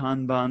love the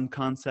Kanban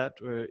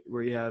concept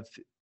where you have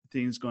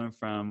things going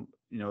from,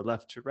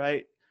 left to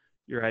right,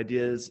 your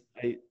ideas.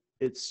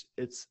 It's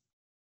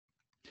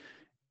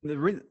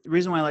the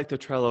reason why I like the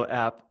Trello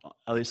app,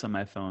 at least on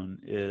my phone,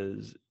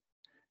 is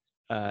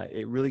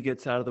it really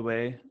gets out of the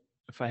way.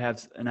 If I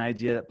have an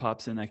idea that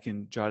pops in, I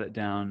can jot it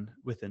down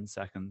within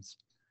seconds.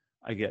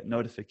 I get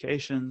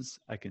notifications.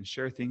 I can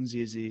share things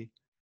easy.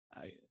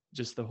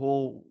 Just the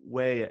whole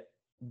way it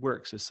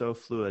works is so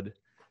fluid,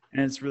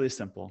 and it's really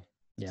simple.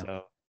 Yeah.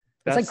 So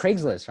it's like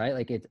Craigslist, right?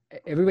 Like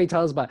everybody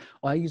tells about,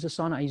 I use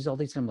Asana, I use all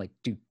these. I'm like,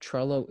 dude,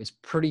 Trello is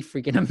pretty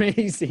freaking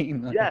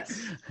amazing.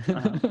 Yes.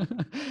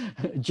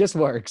 It just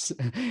works.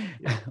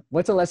 Yeah.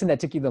 What's a lesson that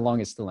took you the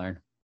longest to learn?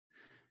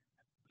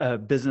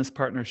 Business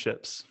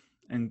partnerships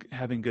and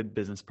having good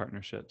business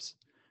partnerships.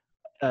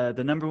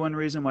 The number one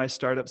reason why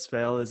startups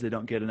fail is they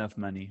don't get enough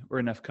money or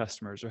enough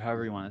customers, or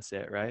however you want to say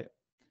it, right?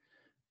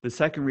 The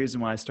second reason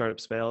why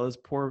startups fail is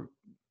poor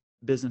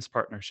business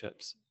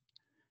partnerships.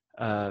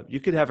 You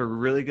could have a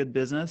really good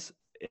business,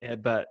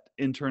 but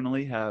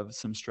internally have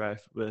some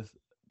strife with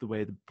the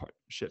way the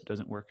partnership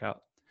doesn't work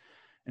out.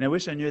 And I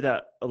wish I knew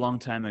that a long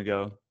time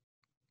ago.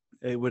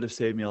 It would have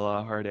saved me a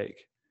lot of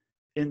heartache.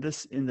 In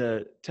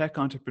the tech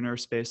entrepreneur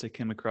space, I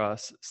came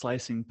across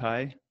Slicing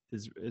Pie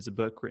is a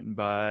book written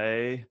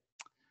by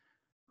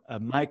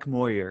Mike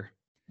Moyer.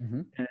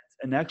 Mm-hmm. And it's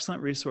an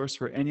excellent resource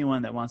for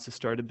anyone that wants to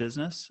start a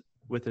business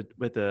with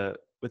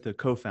a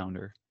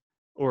co-founder,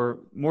 or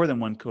more than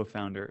one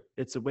co-founder.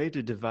 It's a way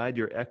to divide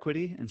your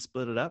equity and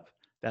split it up.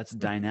 That's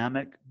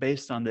dynamic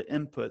based on the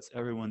inputs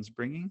everyone's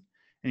bringing.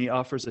 And he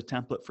offers a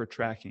template for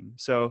tracking.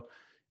 So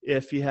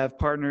if you have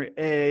partner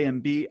A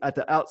and B at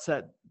the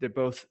outset, they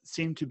both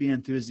seem to be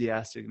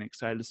enthusiastic and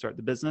excited to start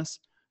the business.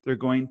 They're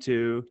going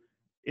to,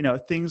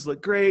 things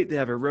look great. They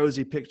have a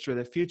rosy picture of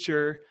the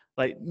future.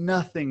 Like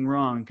nothing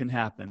wrong can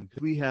happen.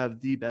 We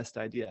have the best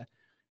idea.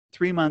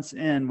 3 months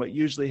in, what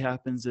usually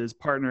happens is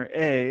partner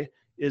A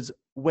is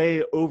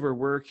way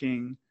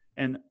overworking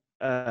and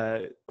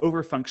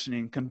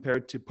overfunctioning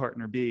compared to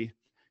partner B.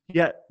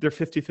 Yet they're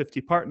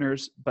 50-50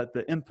 partners, but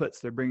the inputs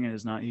they're bringing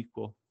is not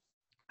equal.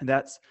 And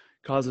that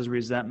causes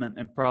resentment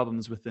and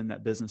problems within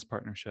that business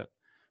partnership.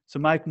 So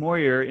Mike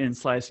Moyer in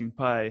Slicing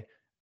Pie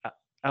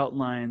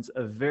outlines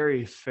a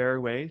very fair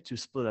way to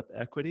split up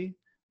equity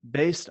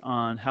based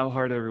on how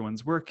hard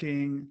everyone's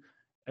working,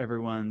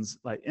 everyone's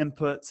like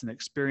inputs and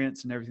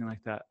experience and everything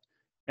like that.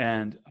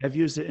 And I've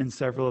used it in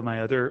several of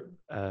my other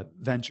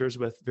ventures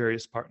with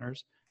various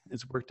partners.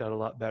 It's worked out a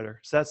lot better.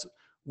 So that's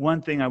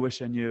one thing I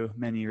wish I knew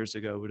many years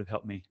ago would have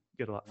helped me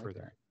get a lot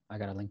further. I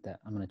got to link that.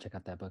 I'm going to check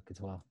out that book as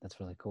well. That's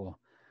really cool.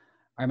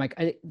 All right,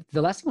 Mike,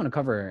 the last thing I want to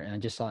cover, and I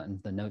just saw it in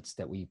the notes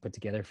that we put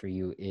together for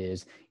you,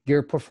 is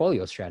your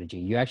portfolio strategy.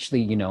 You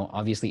actually,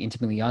 obviously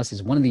Intimately Us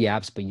is one of the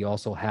apps, but you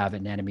also have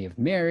Anatomy of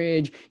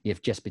Marriage, you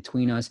have Just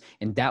Between Us,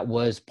 and that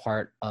was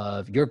part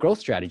of your growth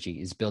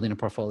strategy, is building a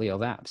portfolio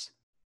of apps.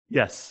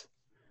 Yes.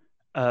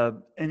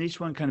 And each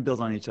one kind of builds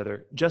on each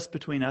other. Just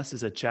Between Us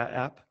is a chat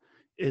app.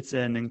 It's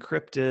an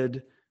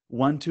encrypted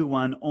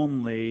one-to-one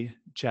only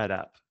chat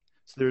app.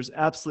 So there's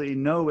absolutely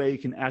no way you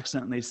can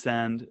accidentally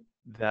send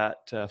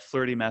that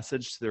flirty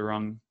message to the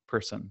wrong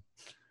person.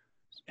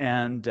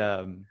 And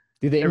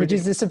do the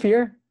images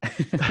disappear?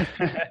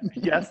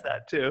 Yes,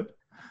 that too.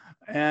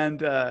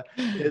 And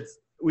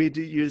we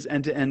do use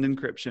end-to-end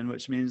encryption,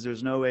 which means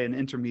there's no way an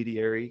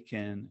intermediary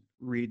can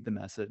read the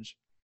message.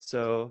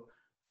 So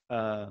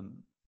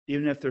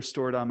even if they're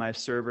stored on my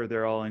server,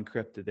 they're all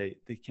encrypted.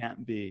 They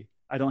can't be.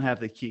 I don't have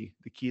the key.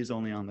 The key is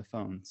only on the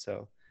phone.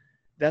 So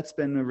that's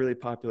been a really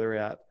popular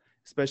app,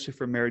 especially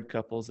for married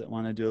couples that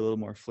want to do a little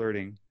more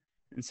flirting.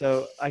 And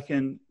so I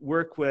can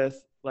work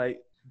with like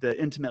the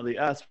Intimately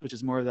Us, which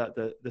is more about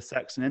the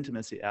sex and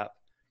intimacy app.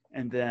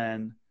 And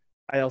then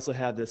I also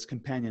have this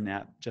companion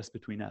app, Just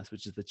Between Us,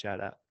 which is the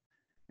chat app.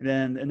 And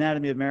then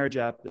Anatomy of Marriage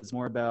app is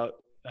more about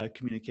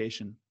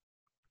communication.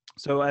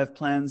 So I have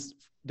plans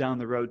down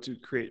the road to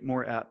create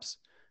more apps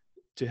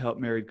to help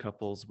married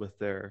couples with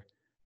their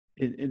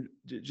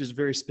just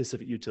very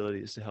specific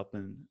utilities to help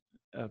in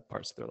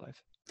parts of their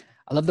life.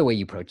 I love the way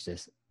you approach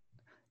this,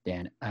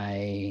 Dan.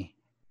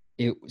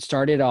 It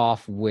started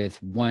off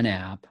with one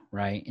app,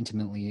 right?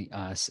 Intimately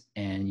Us.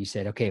 And you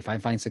said, okay, if I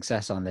find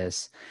success on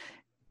this,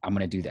 I'm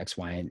going to do the X,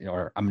 Y,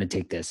 or I'm going to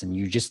take this, and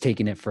you're just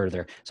taking it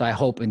further. So I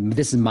hope, and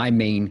this is my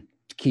main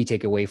key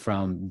takeaway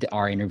from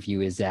our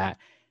interview, is that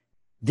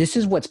this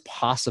is what's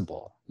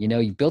possible.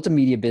 You built a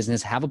media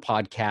business, have a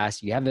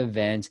podcast, you have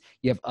events,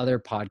 you have other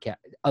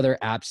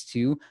apps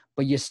too,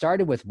 but you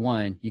started with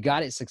one, you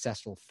got it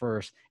successful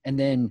first. And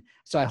then,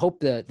 so I hope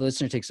the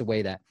listener takes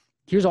away that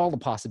here's all the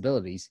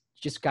possibilities.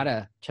 just got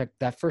to check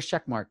that first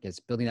check mark is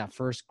building that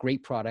first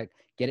great product,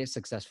 get it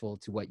successful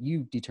to what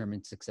you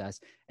determine success,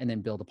 and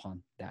then build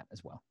upon that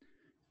as well.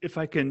 If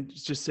I can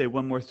just say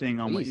one more thing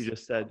on what you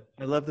just said.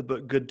 I love the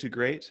book Good to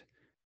Great.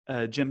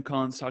 Jim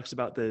Collins talks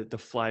about the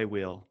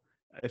flywheel.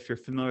 If you're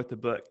familiar with the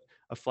book,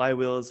 a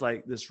flywheel is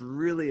like this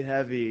really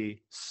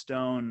heavy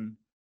stone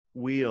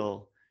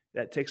wheel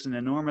that takes an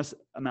enormous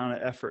amount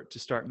of effort to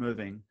start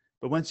moving.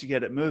 But once you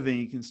get it moving,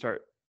 you can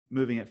start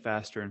moving it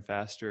faster and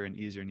faster and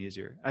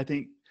easier. I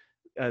think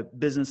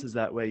business is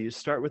that way. You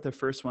start with the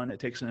first one. It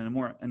takes an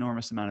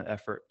enormous amount of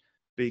effort,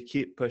 but you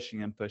keep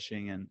pushing and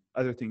pushing, and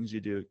other things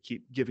you do,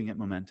 keep giving it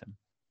momentum.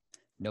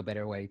 No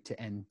better way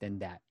to end than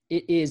that.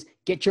 It is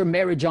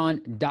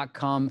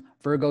getyourmarriageon.com,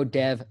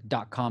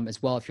 virgodev.com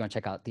as well. If you want to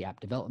check out the app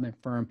development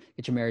firm,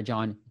 Get Your Marriage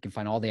On, you can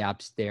find all the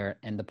apps there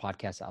and the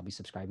podcast I'll be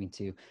subscribing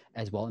to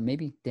as well. And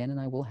maybe Dan and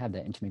I will have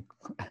that intimate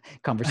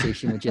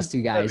conversation with just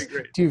two guys,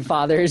 two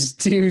fathers,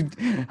 two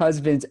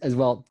husbands as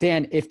well.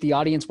 Dan, if the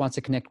audience wants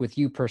to connect with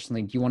you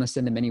personally, do you want to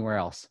send them anywhere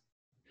else?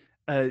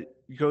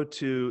 Go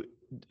to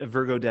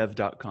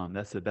virgodev.com.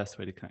 That's the best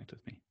way to connect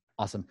with me.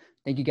 Awesome.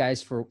 Thank you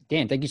guys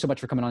Dan, thank you so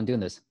much for coming on and doing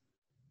this.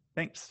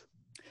 Thanks.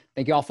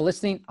 Thank you all for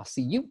listening. I'll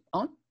see you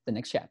on the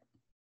next chat.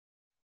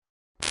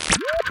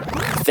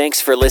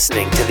 Thanks for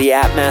listening to the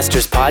App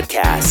Masters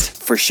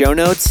podcast. For show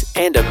notes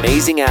and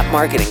amazing app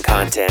marketing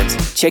content,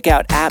 check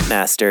out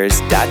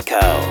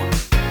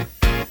appmasters.co.